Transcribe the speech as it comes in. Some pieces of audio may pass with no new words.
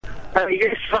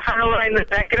Yes, subhanAllah, in the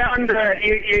background,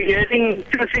 you're hearing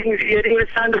two things. You're hearing the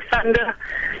sound of thunder,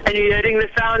 and you're hearing the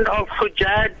sound of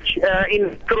hujjaj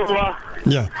in Kurwa.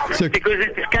 Yeah. So, because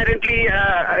it's currently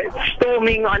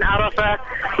storming on Arafah.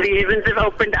 The heavens have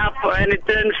opened up, and it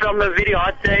turns from a very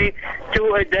hot day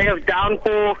to a day of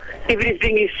downpour.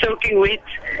 Everything is soaking wet,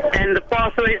 and the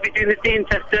pathways between the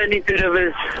tents have turned into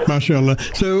rivers.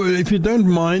 MashaAllah. So, if you don't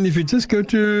mind, if you just go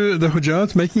to the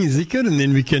hujjaj making zikr, and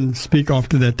then we can speak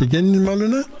after that again,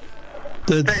 Maulana.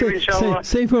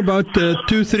 Say for about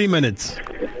 2-3 minutes.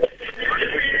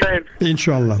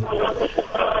 Inshallah.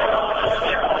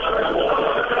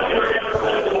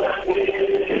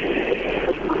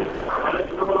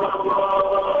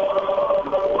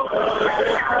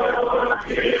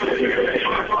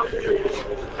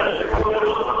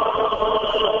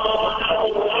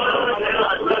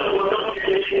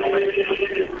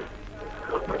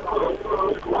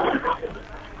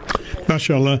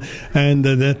 MashaAllah, and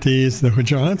that is the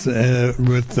hujjaj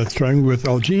with strung with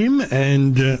Jeem,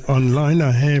 and online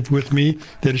I have with me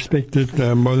the respected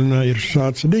Maulana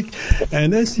Irshaad Sedick,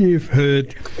 and as you've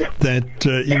heard that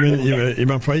even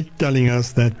Imam Faik telling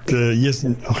us that yes,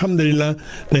 alhamdulillah,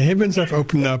 the heavens have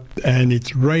opened up and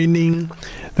it's raining,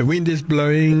 the wind is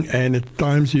blowing, and at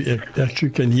times you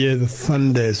actually can hear the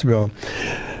thunder as well.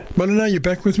 Maulana, you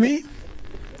back with me?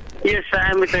 Yes, I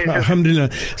am with you.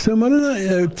 Alhamdulillah. So,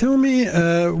 Maulana, tell me,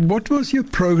 what was your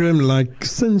program like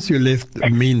since you left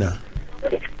Mina?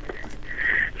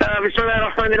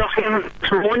 Bismillahirrahmanirrahim.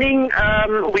 This morning,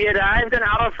 we arrived in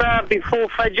Arafah before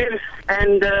Fajr,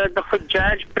 and the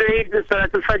hujjaj prayed the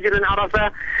Salatul Fajr in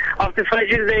Arafah. After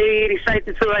Fajr, they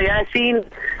recited Surah Yasin,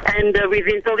 and we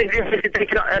then told everyone to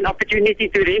take an opportunity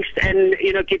to rest and,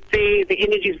 get the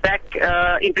energies back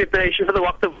in preparation for the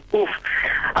Waqt of Wuqoof.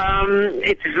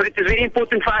 It's very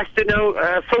important for us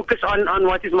to focus on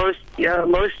what is most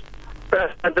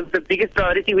the biggest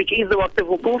priority, which is the Waqt of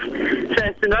Wuqoof, so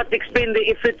as to not expend the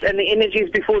efforts and the energies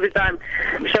before the time.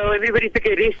 So everybody took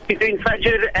a rest between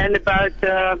Fajr and about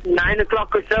 9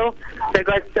 o'clock or so. They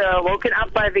got woken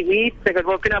up by the heat, they got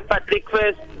woken up by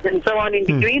breakfast and so on in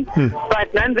between.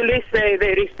 But nonetheless, they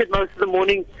rested most of the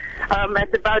morning.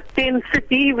 At about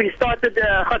 10:30, we started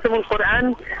Khatam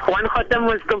al-Quran. One Khatam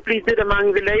was completed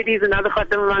among the ladies, another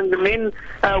Khatam among the men.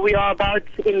 We are about,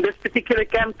 in this particular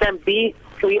camp, Camp B,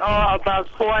 we are about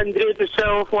 400 or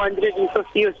so,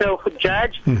 450 or so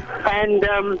hujjaj. And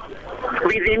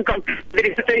we then completed the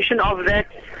recitation of that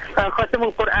Khatam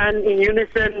al-Quran in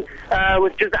unison,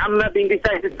 with Juz Amma being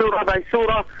recited surah by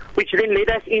surah, which then led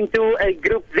us into a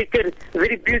group zikr,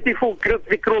 very beautiful group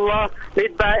zikrullah,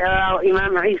 led by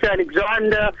Imam Isa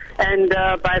Alexander and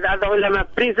by the other ulama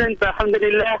present,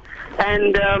 alhamdulillah.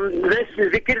 And this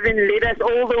zikr then led us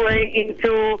all the way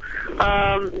into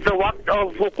the Waqt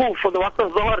of Wuqoof, for the Waqt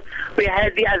of Dhuhr. We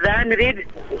had the adhan read,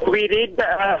 we read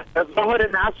Dhuhr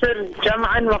and Asr,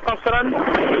 Jam'an wa Qasran,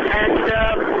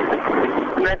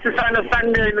 and that's the sound of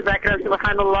thunder in the background,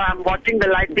 subhanAllah. I'm watching the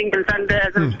lightning and thunder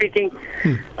as I'm speaking.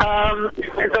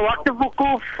 The Waqt of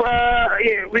Wuqoof,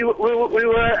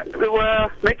 we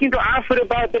were making dua for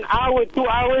about an hour, 2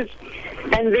 hours,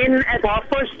 and then at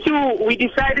 2:30 we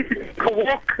decided to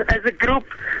walk as a group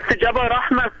to Jabal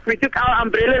Rahmah. We took our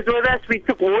umbrellas with us, we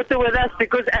took water with us,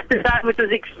 because at the time it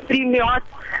was extremely hot,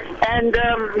 and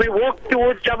we walked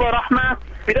towards Jabal Rahmah.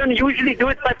 We don't usually do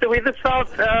it, but the weather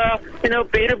felt,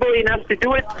 bearable enough to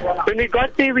do it. When we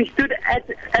got there, we stood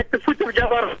at the foot of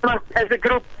Jabal Rahmah as a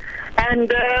group, and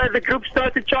the group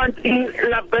started chanting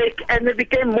Labbaik, and they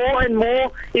became more and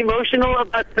more emotional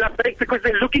about Labbaik, because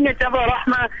they're looking at Jabal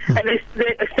Rahmah, and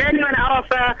they're standing on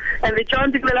Arafah, and they're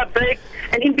chanting the Labbaik,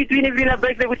 and in between every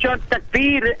Labbaik they would chant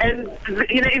Takbir, and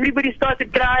everybody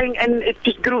started crying, and it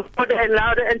just grew louder and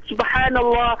louder, and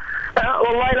subhanAllah,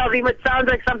 Wallahi al-Azim, it sounds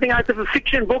like something out of a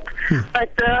fiction book,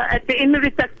 but at the end of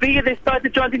the Takbir they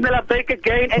started chanting the Labbaik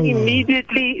again, and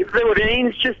immediately the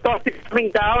rains just started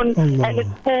coming down, and it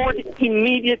poured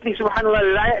immediately,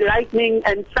 subhanAllah, lightning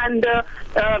and thunder.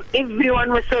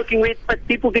 Everyone was soaking wet, but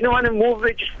people didn't want to move.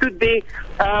 They just stood there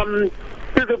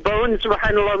to the bone,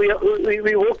 subhanAllah.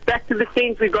 We walked back to the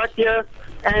tent, we got here,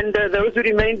 and those who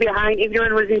remained behind,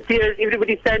 everyone was in tears,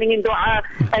 everybody standing in dua,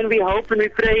 and we hope and we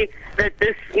pray that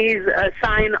this is a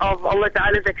sign of Allah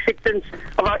Ta'ala's acceptance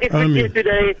of our effort here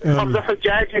today, of the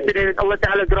hujjaj here today, that Allah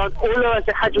Ta'ala grant all of us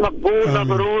a hajj maqbool,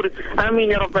 mabrur. Ameen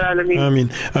ya Rabbal Alameen.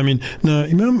 Ameen. Ameen. Now,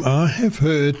 Imam, I have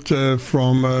heard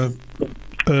from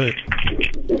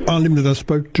alim that I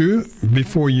spoke to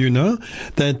before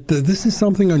that this is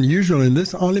something unusual, and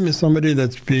this alim is somebody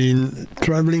that's been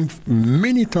traveling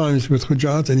many times with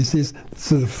hujjaj, and he says it's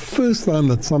the first time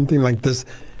that something like this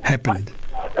happened.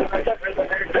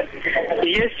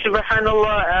 Yes,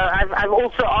 subhanallah. I've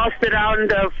also asked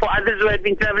around for others who had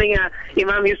been traveling.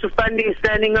 Imam Yusuf Fisher is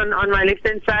standing on my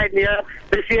left-hand side here.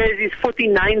 This year is his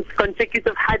 49th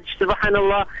consecutive Hajj,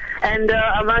 subhanallah. And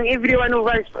among everyone who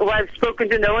I've spoken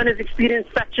to, no one has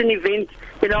experienced such an event,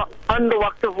 on the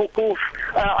Waqt of Wuqoof,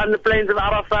 on the plains of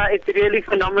Arafah. It's really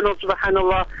phenomenal,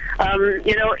 subhanallah.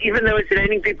 Even though it's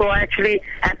raining, people are actually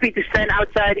happy to stand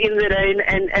outside in the rain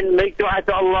and make dua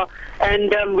to Allah.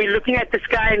 And we're looking at the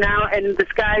sky now, and the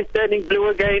sky is turning blue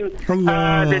again.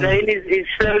 The rain is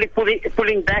slowly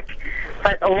pulling back.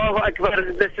 But Allahu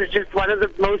Akbar, this is just one of the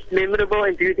most memorable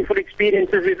and beautiful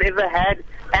experiences we've ever had.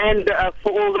 And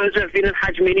for all those who have been in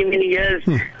Hajj many, many years,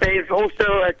 they've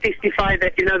also testified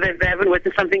that, they haven't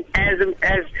witnessed something as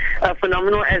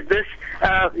phenomenal as this.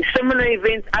 Similar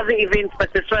events, other events,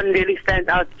 but this one really stands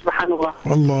out, subhanAllah.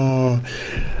 Allah.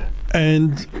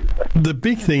 And the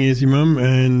big thing is, Imam,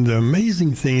 and the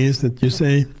amazing thing is that you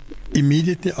say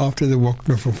immediately after the Waqt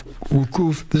of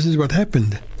Wuqoof, this is what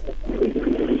happened.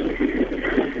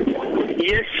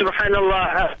 Yes,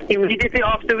 subhanallah. Immediately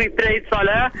after we prayed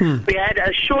Salah, we had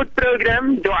a short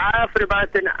program, dua for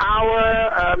about an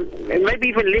hour, maybe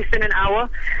even less than an hour.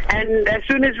 And as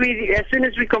soon as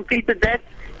we completed that,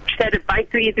 we had a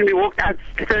bite to eat and we walked out.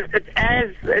 So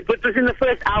it was in the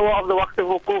first hour of the Waqt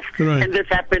of Wuqoof, and this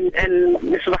happened. And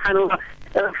subhanallah,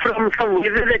 from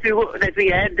weather that we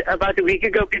had about a week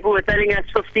ago, people were telling us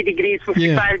 50 degrees,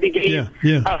 55 degrees.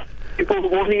 People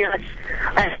warning us.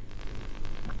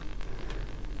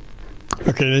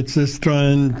 Okay, let's just try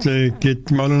and get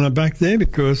Maulana back there,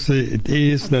 because it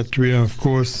is that we are, of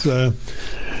course,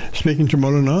 speaking to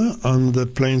Maulana on the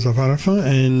plains of Arafah,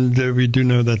 and we do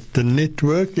know that the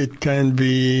network, it can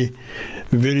be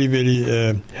very, very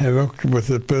havoc with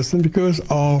the person because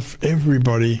of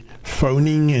everybody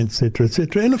phoning, etc.,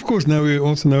 etc. And of course, now we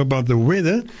also know about the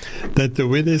weather, that the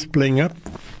weather is playing up,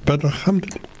 but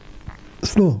alhamdulillah,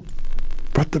 still,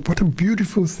 what a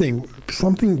beautiful thing,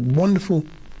 something wonderful.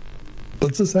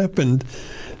 That just happened,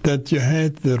 that you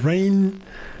had the rain,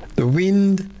 the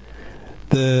wind,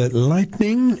 the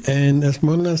lightning, and as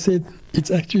Maulana said, it's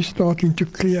actually starting to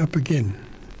clear up again.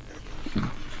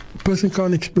 A person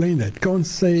can't explain that, can't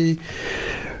say,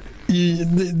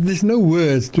 there's no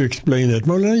words to explain that.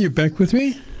 Maulana, you back with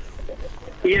me?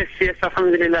 Yes,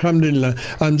 alhamdulillah. Alhamdulillah.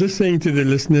 I'm just saying to the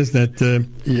listeners that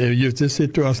you've just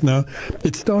said to us now,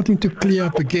 it's starting to clear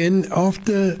up again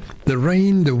after the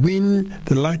rain, the wind,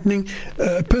 the lightning.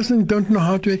 A person don't know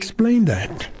how to explain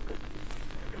that.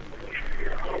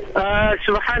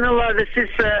 Subhanallah, this is,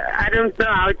 I don't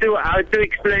know how to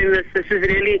explain this. This is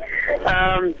really,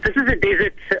 this is a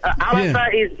desert. Arafah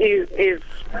is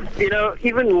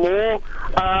even more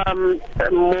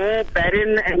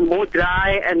barren and more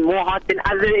dry and more hot than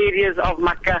other areas of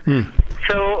Makkah.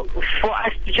 So for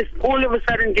us to just all of a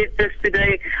sudden get this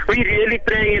today, we really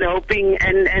praying and hoping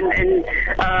and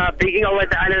begging Allah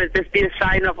Ta'ala that this be a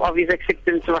sign of His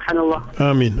acceptance, subhanallah.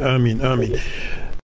 Ameen, ameen, ameen.